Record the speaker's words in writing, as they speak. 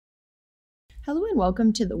Hello and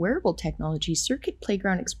welcome to the Wearable Technology Circuit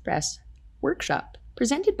Playground Express workshop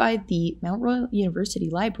presented by the Mount Royal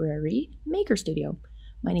University Library Maker Studio.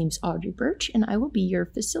 My name's Audrey Birch and I will be your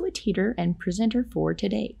facilitator and presenter for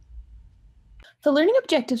today. The learning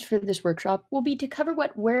objectives for this workshop will be to cover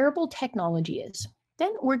what wearable technology is.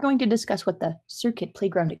 Then we're going to discuss what the Circuit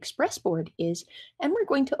Playground Express board is, and we're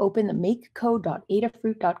going to open the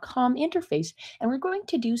makecode.adafruit.com interface, and we're going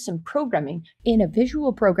to do some programming in a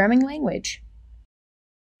visual programming language.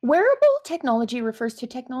 Wearable technology refers to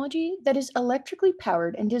technology that is electrically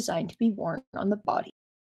powered and designed to be worn on the body.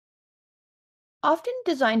 Often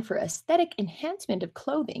designed for aesthetic enhancement of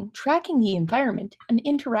clothing, tracking the environment, and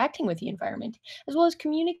interacting with the environment, as well as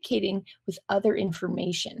communicating with other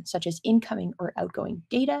information, such as incoming or outgoing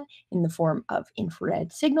data in the form of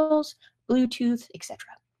infrared signals, Bluetooth, etc.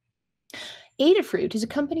 Adafruit is a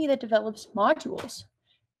company that develops modules,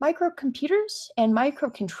 microcomputers, and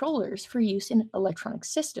microcontrollers for use in electronic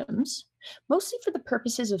systems, mostly for the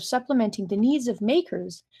purposes of supplementing the needs of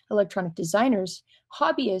makers, electronic designers,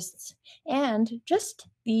 hobbyists, and just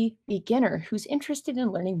the beginner who's interested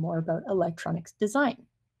in learning more about electronics design.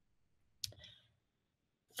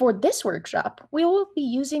 For this workshop, we will be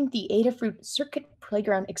using the Adafruit Circuit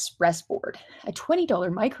Playground Express board, a $20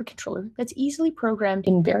 microcontroller that's easily programmed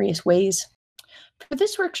in various ways. For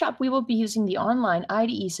this workshop, we will be using the online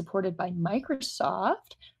IDE supported by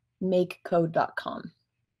Microsoft, makecode.com.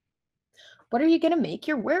 What are you going to make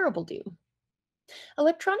your wearable do?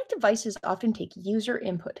 Electronic devices often take user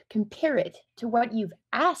input, compare it to what you've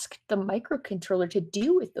asked the microcontroller to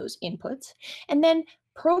do with those inputs, and then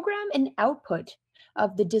program an output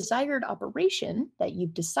of the desired operation that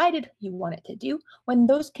you've decided you want it to do when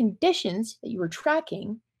those conditions that you were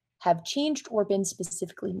tracking have changed or been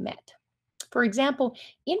specifically met. For example,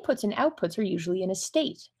 inputs and outputs are usually in a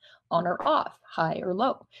state, on or off, high or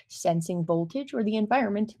low, sensing voltage or the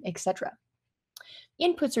environment, etc.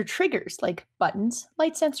 Inputs are triggers like buttons,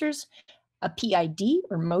 light sensors, a PID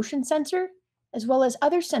or motion sensor, as well as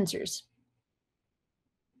other sensors.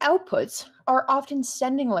 Outputs are often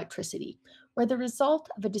sending electricity, where the result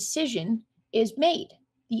of a decision is made,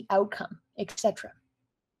 the outcome, etc.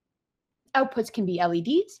 Outputs can be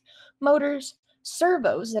LEDs, motors,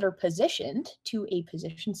 servos that are positioned to a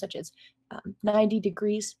position such as 90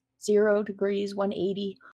 degrees, 0 degrees,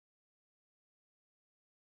 180.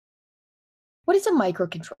 What is a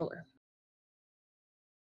microcontroller?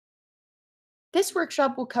 This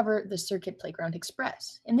workshop will cover the Circuit Playground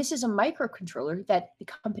Express, and this is a microcontroller that the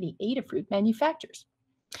company Adafruit manufactures.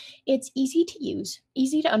 It's easy to use,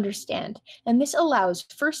 easy to understand, and this allows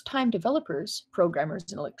first-time developers, programmers,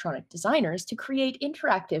 and electronic designers to create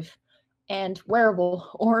interactive and wearable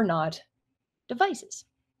or not devices.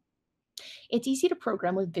 It's easy to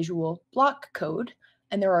program with visual block code,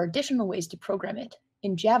 and there are additional ways to program it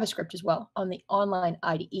in JavaScript as well on the online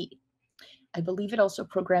IDE. I believe it also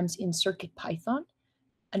programs in CircuitPython,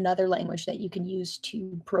 another language that you can use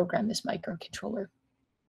to program this microcontroller.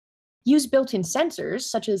 Use built-in sensors,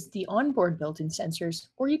 such as the onboard built-in sensors,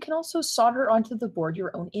 or you can also solder onto the board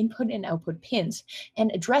your own input and output pins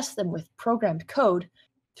and address them with programmed code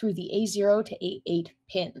through the A0 to A8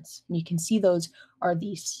 pins. And you can see those are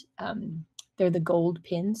these, they're the gold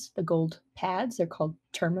pins, the gold pads. They're called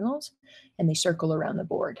terminals, and they circle around the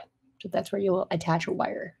board. So that's where you'll attach a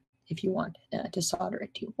wire if you want to solder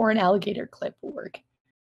it to, or an alligator clip will work.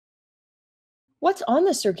 What's on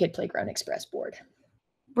the Circuit Playground Express board?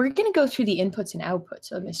 We're going to go through the inputs and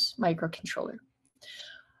outputs of this microcontroller.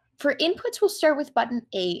 For inputs, we'll start with button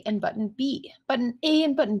A and button B. Button A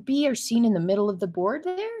and button B are seen in the middle of the board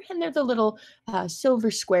there, and they're the little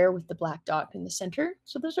silver square with the black dot in the center.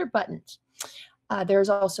 So those are buttons. There's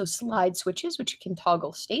also slide switches, which can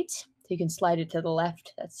toggle states. So you can slide it to the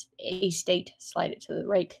left, that's A state, slide it to the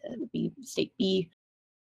right, that would be state B.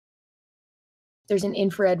 There's an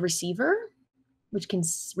infrared receiver, which can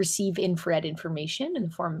receive infrared information in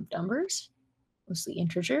the form of numbers, mostly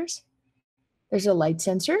integers. There's a light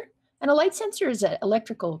sensor, and a light sensor is an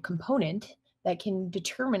electrical component that can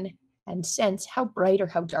determine and sense how bright or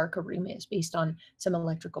how dark a room is based on some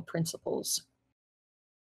electrical principles.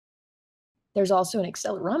 There's also an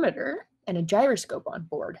accelerometer and a gyroscope on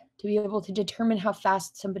board to be able to determine how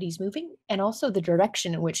fast somebody's moving and also the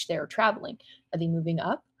direction in which they're traveling. Are they moving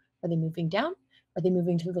up? Are they moving down? Are they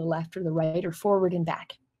moving to the left or the right or forward and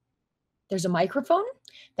back? There's a microphone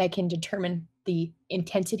that can determine the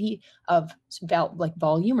intensity of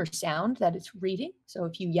volume or sound that it's reading. So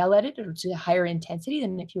if you yell at it, it's a higher intensity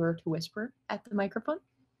than if you were to whisper at the microphone.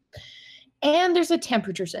 And there's a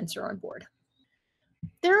temperature sensor on board.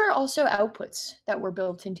 There are also outputs that were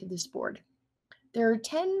built into this board. There are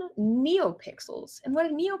 10 neopixels. And what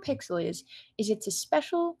a neopixel is it's a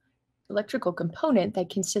special electrical component that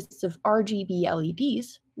consists of RGB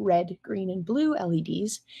LEDs, red, green, and blue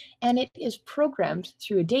LEDs, and it is programmed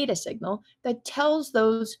through a data signal that tells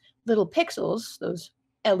those little pixels, those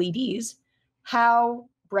LEDs, how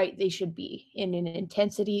bright they should be in an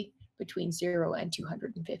intensity between 0 and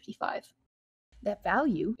 255. That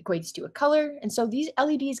value equates to a color, and so these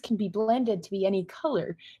LEDs can be blended to be any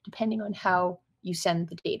color depending on how you send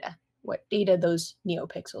the data, what data those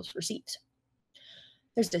neopixels receives.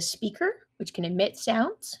 There's a speaker, which can emit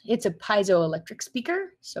sounds. It's a piezoelectric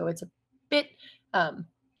speaker, so it's a bit,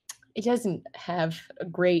 it doesn't have a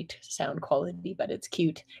great sound quality, but it's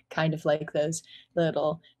cute, kind of like those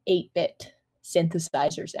little 8-bit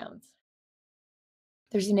synthesizer sounds.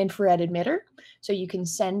 There's an infrared emitter, so you can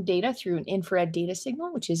send data through an infrared data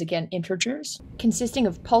signal, which is, again, integers, consisting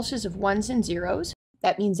of pulses of ones and zeros.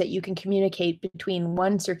 That means that you can communicate between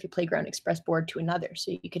one Circuit Playground Express board to another.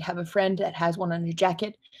 So you could have a friend that has one on your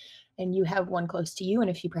jacket, and you have one close to you, and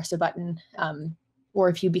if you press a button, or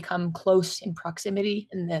if you become close in proximity,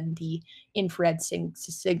 and then the infrared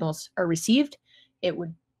signals are received, it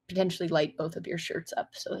would potentially light both of your shirts up.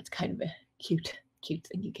 So it's kind of a cute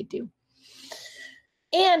thing you could do.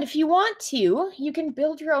 And if you want to, you can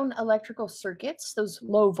build your own electrical circuits, those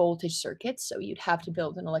low voltage circuits. So you'd have to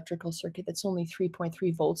build an electrical circuit that's only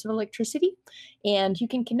 3.3 volts of electricity. And you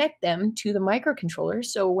can connect them to the microcontroller.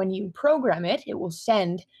 So when you program it, it will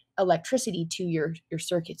send electricity to your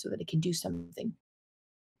circuit so that it can do something.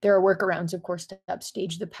 There are workarounds, of course, to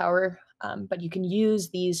upstage the power, but you can use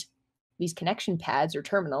these connection pads or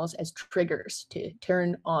terminals as triggers to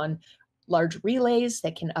turn on large relays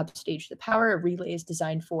that can upstage the power. A relay is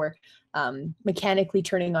designed for mechanically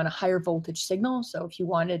turning on a higher voltage signal. So if you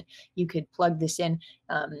wanted, you could plug this in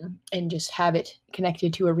and just have it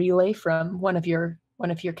connected to a relay from one of your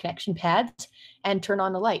connection pads and turn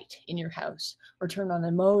on a light in your house, or turn on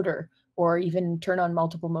a motor, or even turn on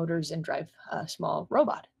multiple motors and drive a small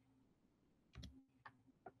robot.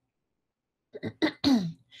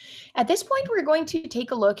 At this point, we're going to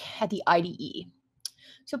take a look at the IDE.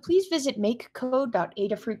 So please visit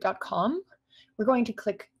makecode.adafruit.com. We're going to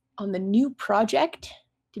click on the new project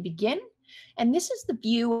to begin. And this is the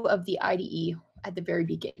view of the IDE at the very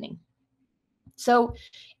beginning. So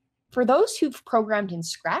for those who've programmed in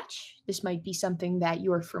Scratch, this might be something that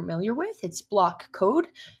you're familiar with. It's block code,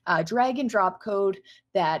 drag and drop code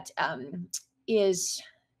that is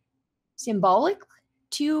symbolic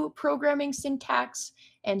to programming syntax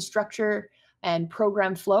and structure and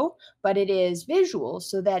program flow, but it is visual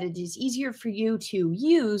so that it is easier for you to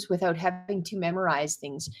use without having to memorize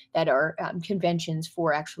things that are conventions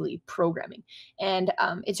for actually programming. And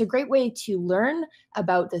it's a great way to learn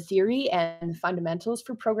about the theory and the fundamentals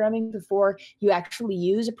for programming before you actually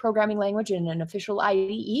use a programming language in an official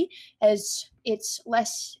IDE, as it's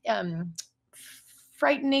less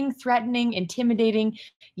frightening, threatening, intimidating.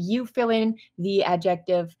 You fill in the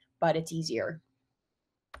adjective, but it's easier.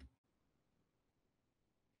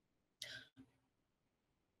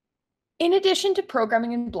 In addition to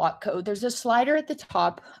programming in block code, there's a slider at the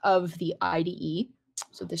top of the IDE.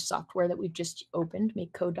 So this software that we've just opened,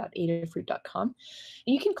 makecode.adafruit.com.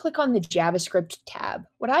 And you can click on the JavaScript tab.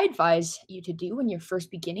 What I advise you to do when you're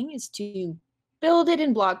first beginning is to build it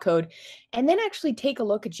in block code and then actually take a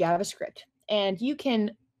look at JavaScript. And you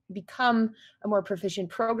can become a more proficient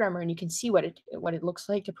programmer, and you can see what it looks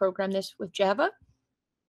like to program this with Java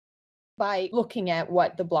by looking at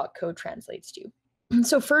what the block code translates to.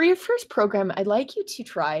 So for your first program, I'd like you to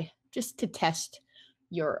try just to test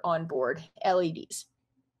your onboard LEDs.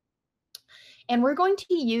 And we're going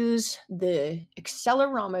to use the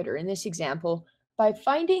accelerometer in this example by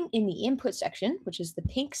finding in the input section, which is the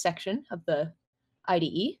pink section of the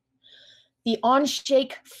IDE, the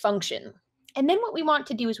onShake function. And then what we want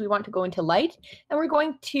to do is we want to go into light, and we're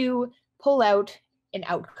going to pull out an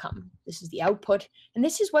outcome. This is the output, and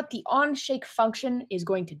this is what the onShake function is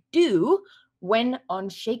going to do when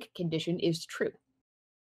onShake condition is true.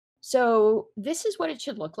 So this is what it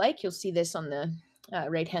should look like. You'll see this on the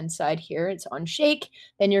right-hand side here. It's onShake.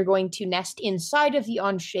 Then you're going to nest inside of the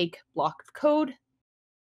onShake block of code.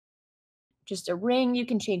 Just a ring. You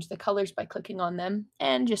can change the colors by clicking on them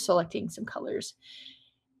and just selecting some colors.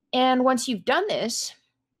 And once you've done this,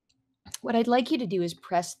 what I'd like you to do is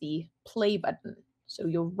press the play button. So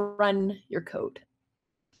you'll run your code.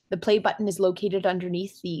 The play button is located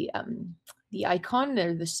underneath the icon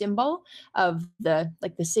or the symbol of the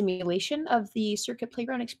simulation of the Circuit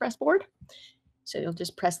Playground Express board. So you'll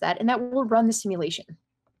just press that, and that will run the simulation.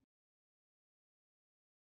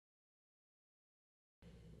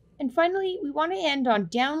 And finally, we want to end on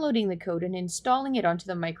downloading the code and installing it onto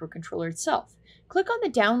the microcontroller itself. Click on the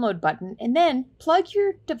download button and then plug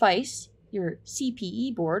your device, your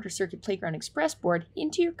CPE board or Circuit Playground Express board,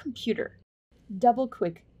 into your computer.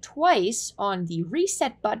 Double-click twice on the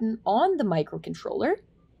reset button on the microcontroller,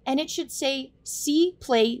 and it should say C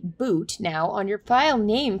Play Boot now on your file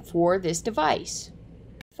name for this device.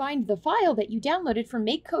 Find the file that you downloaded from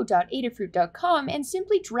makecode.adafruit.com and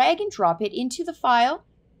simply drag and drop it into the file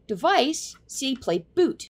device C Play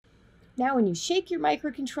Boot. Now when you shake your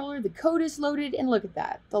microcontroller, the code is loaded, and look at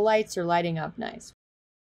that. The lights are lighting up nice.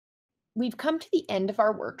 We've come to the end of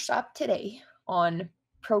our workshop today on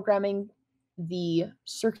programming the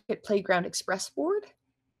Circuit Playground Express board.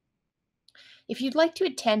 If you'd like to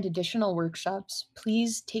attend additional workshops,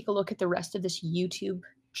 please take a look at the rest of this YouTube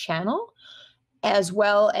channel, as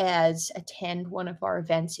well as attend one of our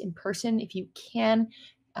events in person if you can.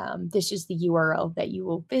 This is the URL that you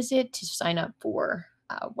will visit to sign up for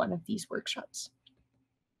one of these workshops.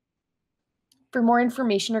 For more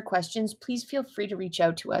information or questions, please feel free to reach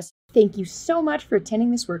out to us. Thank you so much for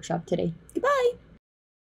attending this workshop today. Goodbye!